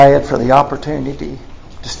Glad for the opportunity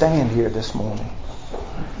to stand here this morning.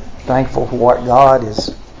 Thankful for what God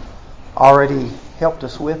has already helped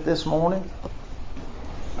us with this morning.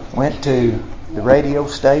 Went to the radio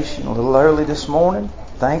station a little early this morning.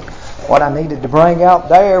 Think what I needed to bring out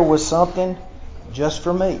there was something just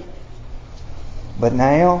for me. But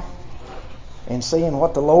now, in seeing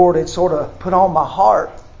what the Lord had sort of put on my heart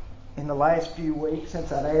in the last few weeks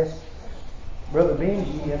since I'd asked Brother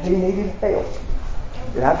Benji if he needed help,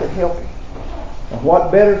 that I could help him. And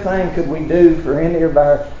what better thing could we do for any of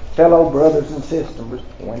our fellow brothers and sisters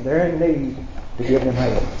when they're in need to give them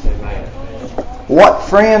help? Amen. What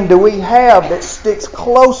friend do we have that sticks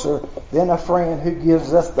closer than a friend who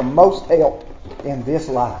gives us the most help in this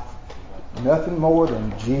life? Nothing more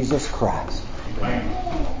than Jesus Christ.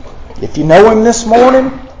 If you know Him this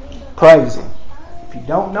morning, praise Him. If you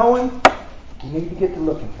don't know Him, you need to get to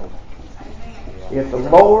looking for Him. If the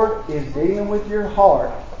Lord is dealing with your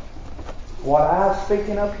heart, what I'm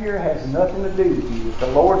speaking up here has nothing to do with you. If the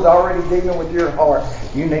Lord's already dealing with your heart,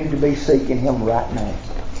 you need to be seeking Him right now.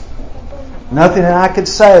 Nothing that I could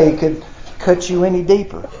say could cut you any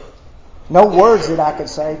deeper. No words that I could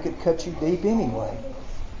say could cut you deep anyway.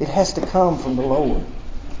 It has to come from the Lord.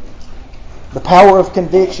 The power of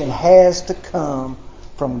conviction has to come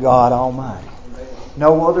from God Almighty.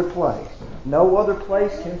 No other place. No other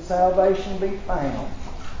place can salvation be found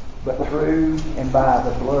but through and by the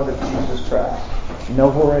blood of Jesus Christ.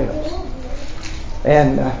 Nowhere else.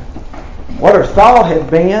 And what our thought had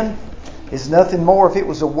been is nothing more. If it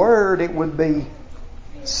was a word, it would be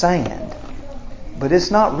sand. But it's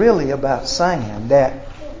not really about sand. That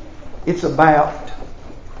it's about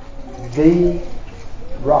the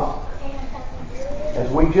rock. As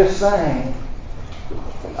we just sang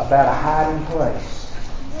about a hiding place.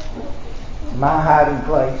 My hiding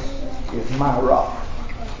place is my rock.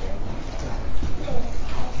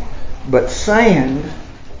 But sand,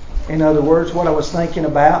 in other words, what I was thinking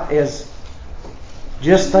about is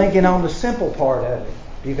just thinking on the simple part of it.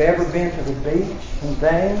 If you've ever been to the beach and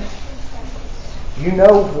things, you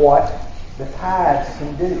know what the tides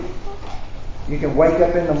can do. You can wake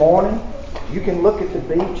up in the morning, you can look at the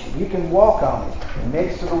beach, you can walk on it.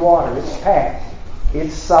 Next to the water, it's packed,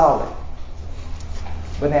 it's solid.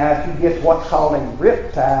 But now if you get what's called a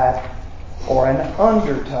riptide or an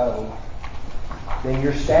undertow, then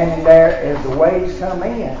you're standing there as the waves come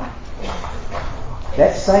in.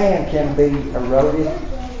 That sand can be eroded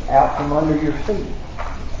out from under your feet.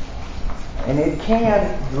 And it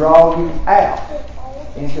can draw you out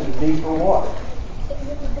into the deeper water.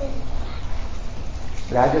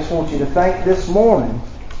 But I just want you to think this morning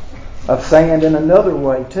of sand in another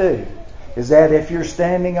way too. Is that if you're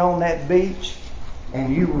standing on that beach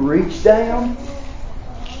and you reach down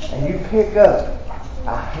and you pick up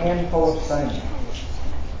a handful of sand.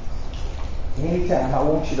 Anytime, I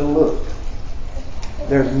want you to look.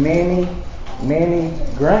 There's many, many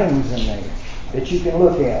grains in there that you can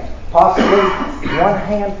look at. Possibly one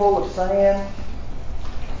handful of sand,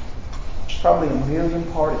 probably 1 million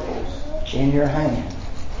particles in your hand.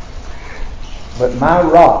 But my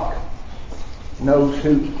rock knows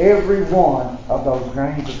who every one of those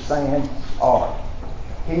grains of sand are.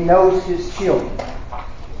 He knows His children.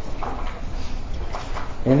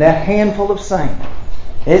 In that handful of sand,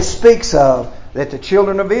 it speaks of that the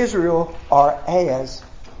children of Israel are as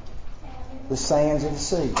the sands of the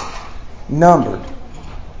sea, numbered.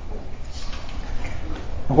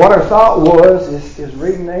 What our thought was is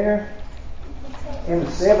reading there in the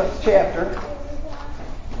 7th chapter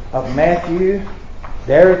of Matthew,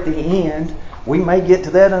 there at the end. We may get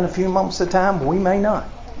to that in a few moments of time, we may not.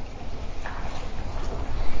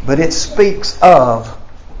 But it speaks of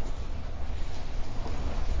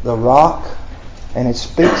the rock, and it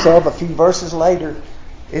speaks of, a few verses later,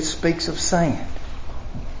 it speaks of sand.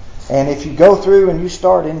 And if you go through and you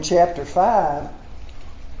start in chapter 5,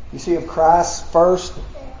 you see of Christ's first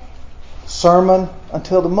sermon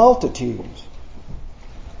until the multitudes.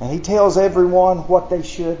 And He tells everyone what they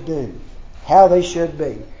should do, how they should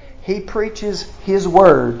be. He preaches His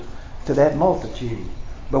word to that multitude.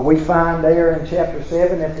 But we find there in chapter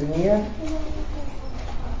 7 at the end,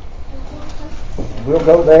 we'll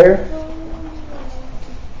go there.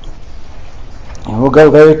 And we'll go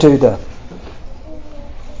there to the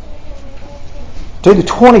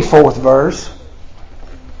 24th verse.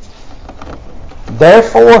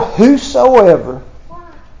 Therefore, whosoever,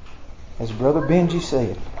 as Brother Benji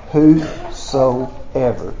said,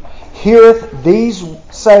 whosoever heareth these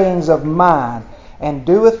sayings of mine and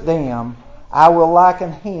doeth them, I will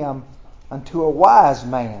liken him unto a wise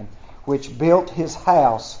man which built his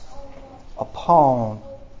house upon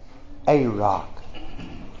a rock.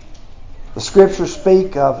 The Scriptures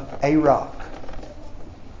speak of a rock.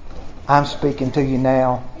 I'm speaking to you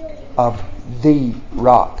now of the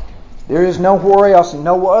rock. There is nowhere else,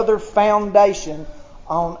 no other foundation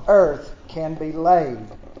on earth can be laid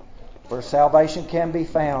where salvation can be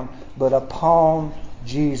found but upon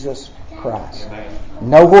Jesus Christ.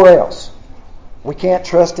 Nowhere else. We can't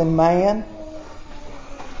trust in man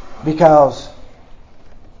because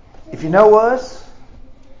if you know us,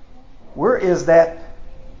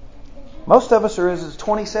 most of us are as the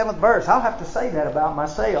 27th verse. I'll have to say that about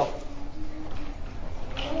myself.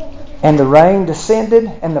 And the rain descended,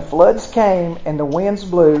 and the floods came, and the winds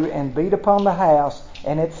blew, and beat upon the house,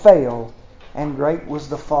 and it fell, and great was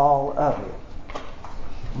the fall of it.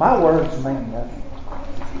 My words mean nothing.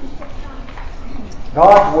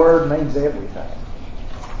 God's Word means everything.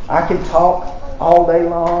 I can talk all day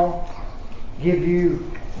long, give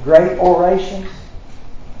you great orations,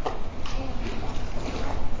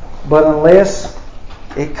 but unless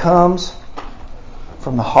it comes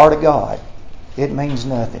from the heart of God, it means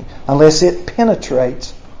nothing. Unless it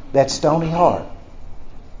penetrates that stony heart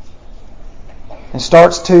and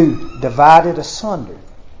starts to divide it asunder,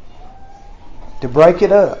 to break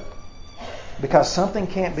it up, because something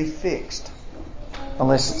can't be fixed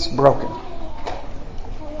unless it's broken.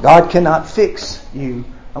 God cannot fix you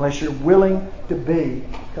unless you're willing to be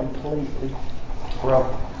completely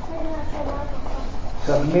broken.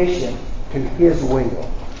 Submission to His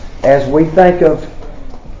will. As we think of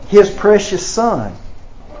His precious Son,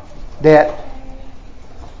 that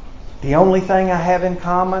the only thing I have in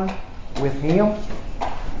common with Him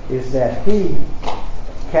is that He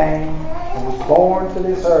came and was born to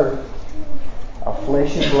this earth of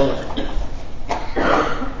flesh and blood.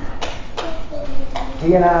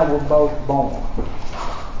 He and I were both born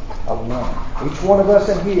of woman. Each one of us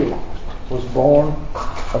in here was born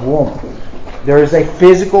of woman. There is a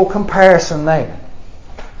physical comparison there,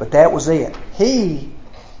 but that was it. He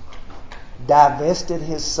divested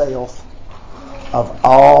Himself of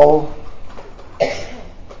all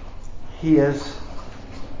His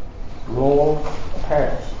royal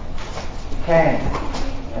apparel. Came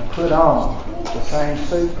and put on the same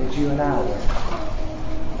suit that you and I wear.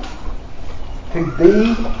 To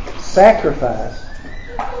be sacrificed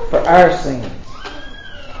for our sins.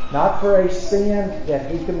 Not for a sin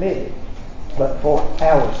that He committed, but for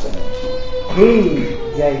our sins. He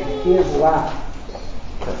gave His life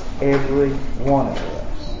for every one of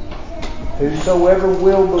us. Whosoever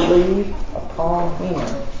will believe upon Him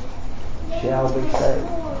shall be saved.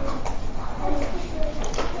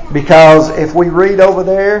 Because if we read over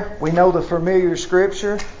there, we know the familiar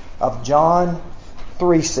scripture of John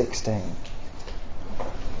 3:16.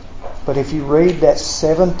 But if you read that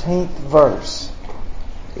 17th verse,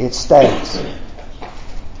 it states,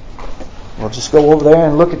 we'll just go over there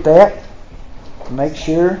and look at that to make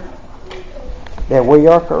sure that we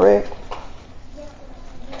are correct.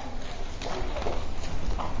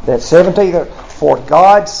 That 17th, for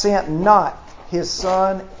God sent not His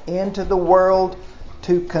Son into the world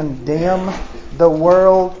to condemn the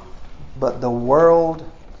world, but the world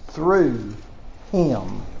through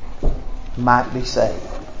Him might be saved.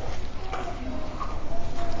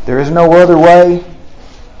 There is no other way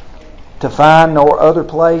to find, nor other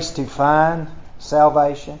place to find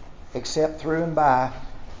salvation except through and by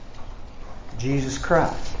Jesus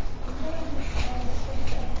Christ.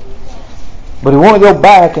 But we want to go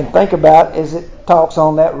back and think about, as it talks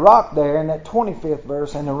on that rock there in that 25th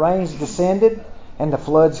verse, and the rains descended, and the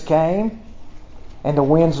floods came, and the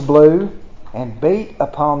winds blew, and beat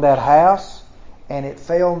upon that house, and it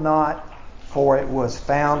fell not, for it was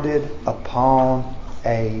founded upon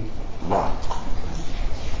a rock.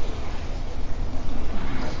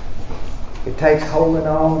 It takes holding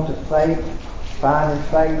on to faith, finding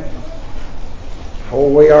faith, for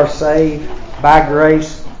we are saved by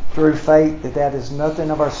grace through faith, that is nothing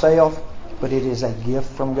of ourselves, but it is a gift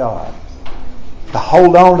from God. To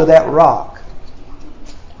hold on to that rock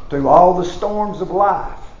through all the storms of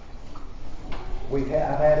life. I've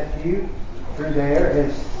had a few through there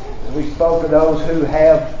as we spoke of those who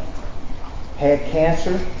have had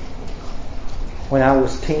cancer. When I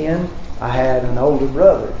was 10, I had an older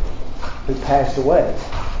brother who passed away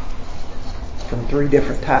from 3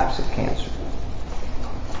 different types of cancer.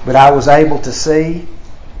 But I was able to see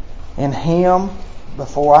in him,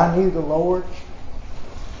 before I knew the Lord,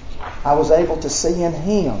 I was able to see in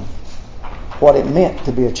him what it meant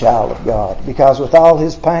to be a child of God. Because with all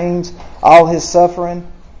his pains, all his suffering,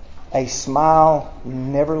 a smile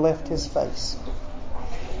never left his face.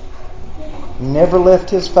 Never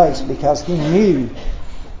left his face, because he knew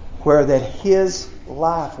where that his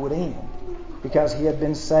life would end. because he had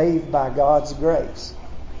been saved by God's grace.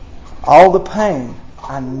 All the pain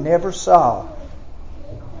I never saw.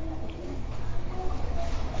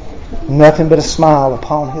 Nothing but a smile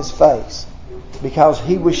upon his face, because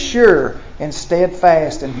he was sure and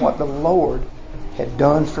steadfast in what the Lord had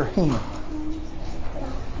done for him.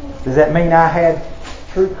 Does that mean I had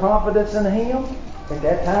true confidence in him? At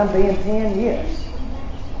that time, being 10, yes.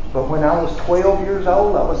 But when I was 12 years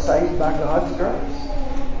old, I was saved by God's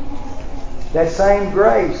grace. That same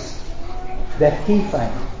grace that he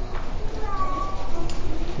found.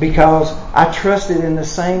 Because I trusted in the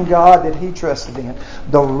same God that he trusted in.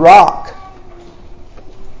 The rock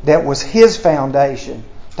that was his foundation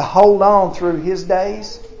to hold on through his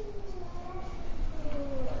days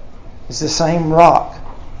is the same rock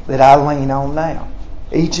that I lean on now.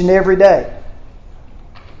 Each and every day.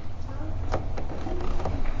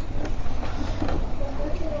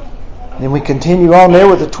 Then we continue on there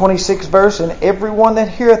with the 26th verse. And everyone that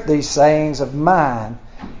heareth these sayings of mine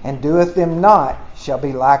and doeth them not shall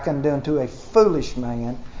be likened unto a foolish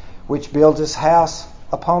man which builds his house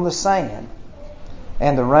upon the sand.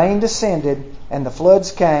 And the rain descended, and the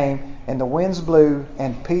floods came, and the winds blew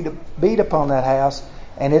and beat upon that house,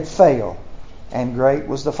 and it fell, and great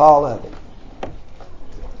was the fall of it.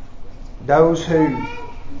 Those who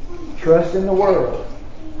trust in the world,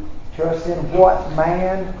 trust in what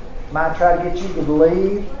man might try to get you to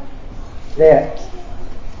believe, that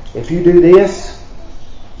if you do this,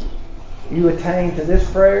 you attain to this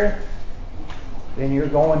prayer, then you're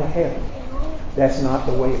going to heaven. That's not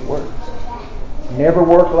the way it works. Never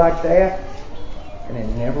worked like that, and it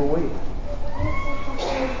never will.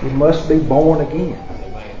 You must be born again.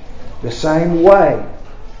 The same way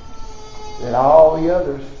that all the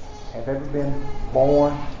others have ever been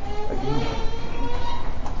born again.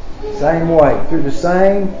 Same way, through the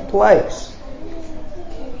same place.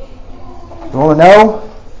 You want to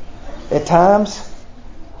know? At times,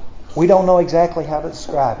 we don't know exactly how to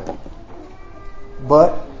describe it.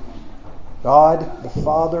 But God, the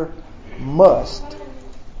Father, must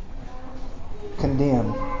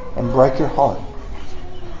condemn and break your heart.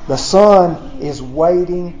 The Son is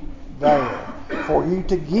waiting there for you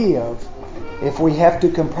to give. If we have to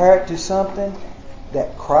compare it to something,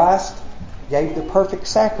 that Christ gave the perfect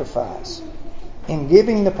sacrifice. In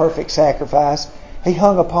giving the perfect sacrifice, He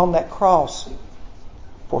hung upon that cross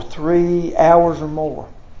for 3 hours or more,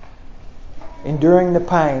 enduring the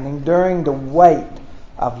pain, enduring the weight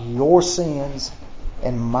of your sins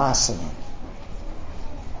and my sin.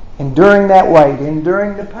 Enduring that weight,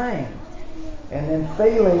 enduring the pain, and then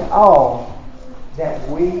feeling all that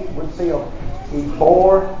we would feel. He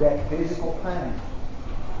bore that physical pain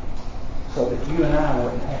so that you and I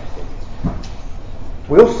wouldn't have to.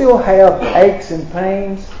 We'll still have aches and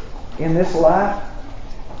pains in this life,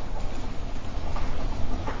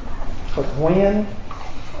 but when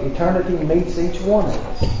eternity meets each one of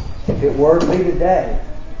us, if it were to be today,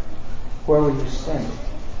 where will you spend it?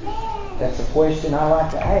 That's a question I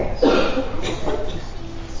like to ask.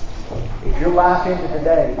 If your life ended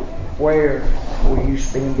today, where will you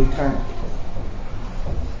spend eternity?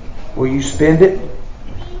 Will you spend it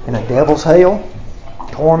in a devil's hell,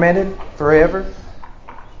 tormented forever?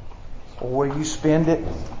 Or will you spend it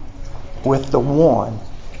with the one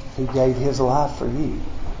who gave his life for you?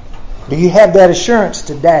 Do you have that assurance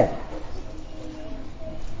today?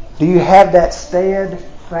 Do you have that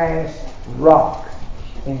steadfast rock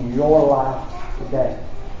in your life today?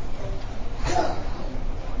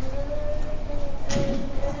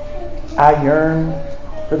 I yearn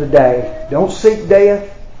for the day. Don't seek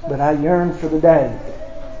death, but I yearn for the day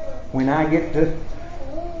when I get to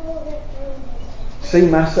see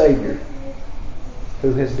my Savior,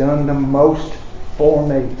 who has done the most for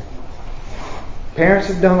me. Parents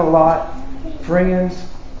have done a lot. Friends,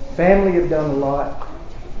 family have done a lot.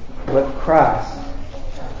 But Christ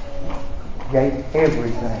gave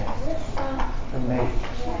everything for me.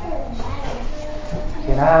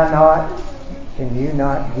 Can you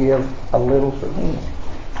not give a little for Him?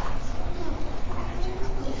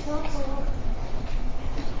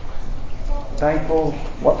 Thankful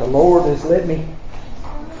what the Lord has let me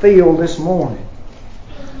feel this morning.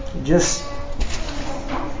 He just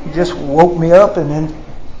woke me up, and then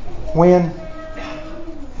when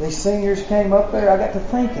these seniors came up there, I got to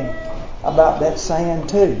thinking about that saying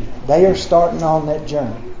too. They are starting on that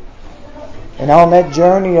journey. And on that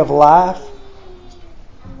journey of life,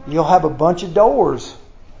 you'll have a bunch of doors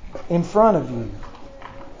in front of you.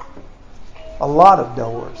 A lot of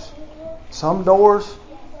doors. Some doors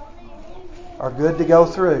are good to go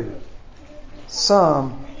through.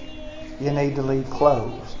 Some you need to leave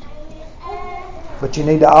closed. But you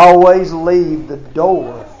need to always leave the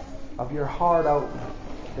door of your heart open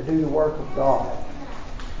to do the work of God.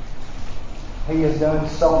 He has done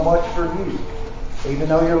so much for you, even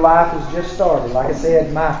though your life has just started. Like I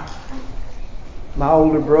said, my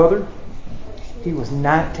older brother, he was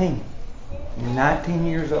 19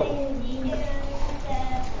 years old.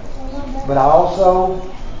 But I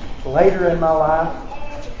also, later in my life,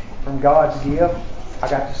 from God's gift, I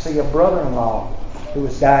got to see a brother-in-law who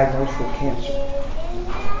was diagnosed with cancer.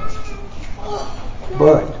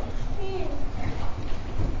 But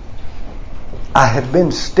I had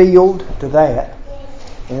been steeled to that.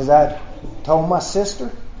 And as I told my sister,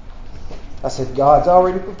 I said, God's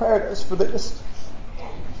already prepared us for this.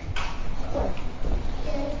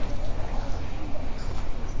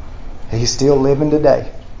 He's still living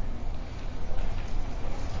today.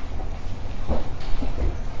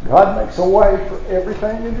 God makes a way for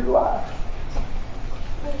everything in your life.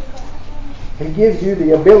 He gives you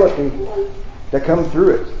the ability to come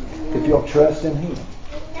through it if you'll trust in Him.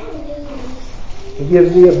 He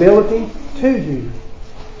gives the ability to you.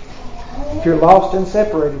 If you're lost and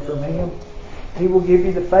separated from Him, He will give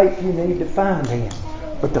you the faith you need to find Him.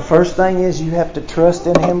 But the first thing is you have to trust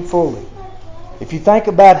in Him fully. If you think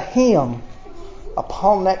about Him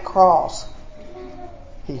upon that cross,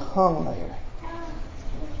 He hung there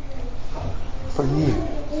for you.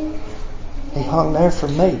 He hung there for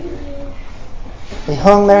me. He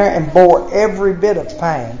hung there and bore every bit of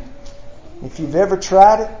pain. If you've ever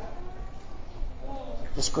tried it,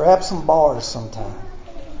 just grab some bars sometime.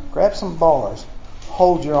 Grab some bars.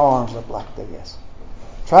 Hold your arms up like this.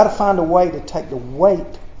 Try to find a way to take the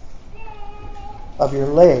weight of your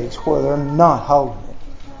legs where they're not holding it.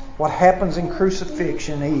 What happens in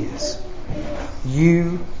crucifixion is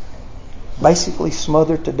you basically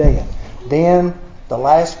smothered to death. Then the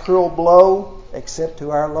last cruel blow, except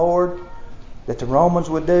to our Lord, that the Romans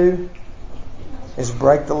would do is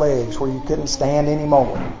break the legs where you couldn't stand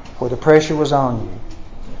anymore, where the pressure was on you.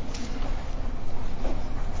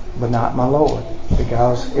 But not my Lord,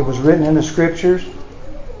 because it was written in the Scriptures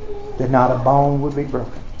that not a bone would be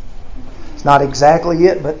broken. It's not exactly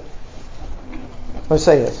it, but let's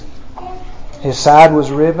say this. His side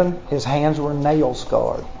was riven, His hands were nail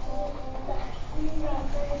scarred.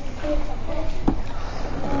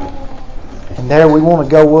 And there we want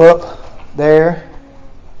to go up there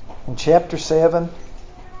in chapter 7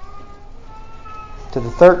 to the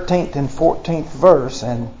 13th and 14th verse,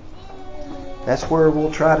 and that's where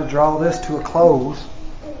we'll try to draw this to a close.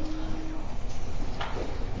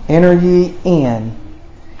 Enter ye in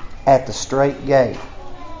at the strait gate.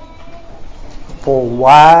 For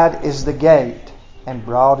wide is the gate, and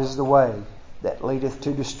broad is the way that leadeth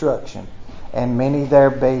to destruction, and many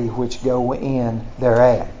there be which go in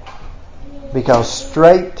thereat. Because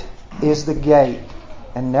strait is the gate,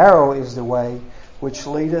 and narrow is the way which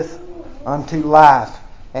leadeth unto life,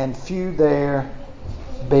 and few there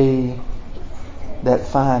be that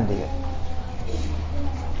find it.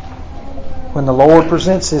 When the Lord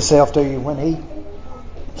presents Himself to you, when He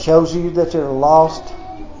shows you that you're lost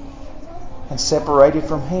and separated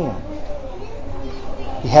from Him,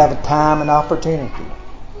 you have a time and opportunity.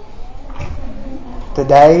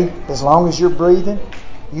 Today, as long as you're breathing,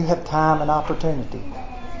 you have time and opportunity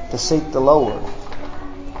to seek the Lord.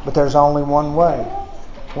 But there's only one way.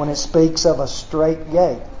 When it speaks of a strait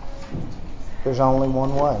gate, there's only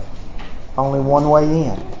one way. Only one way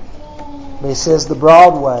in. But it says the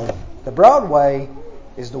broad way. The broad way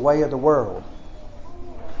is the way of the world.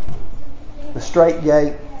 The strait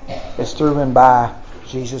gate is through and by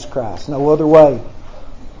Jesus Christ. No other way.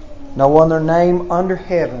 No other name under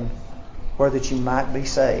heaven where that you might be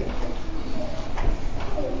saved.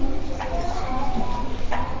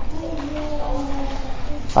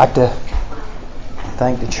 I'd like to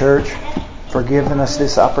thank the church for giving us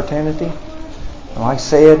this opportunity. And like I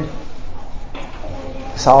said,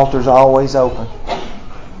 this altar is always open.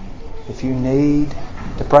 If you need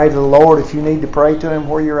to pray to the Lord, if you need to pray to Him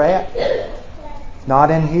where you're at,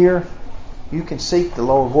 not in here, you can seek the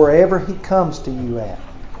Lord wherever He comes to you at.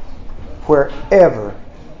 Wherever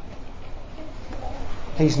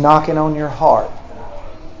He's knocking on your heart,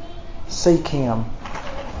 seek Him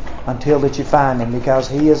until that you find Him, because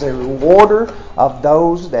He is a rewarder of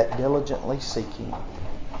those that diligently seek Him.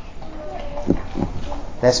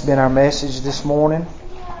 That's been our message this morning.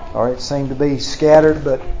 Or it seemed to be scattered,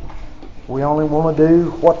 but we only want to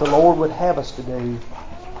do what the Lord would have us to do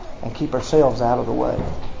and keep ourselves out of the way.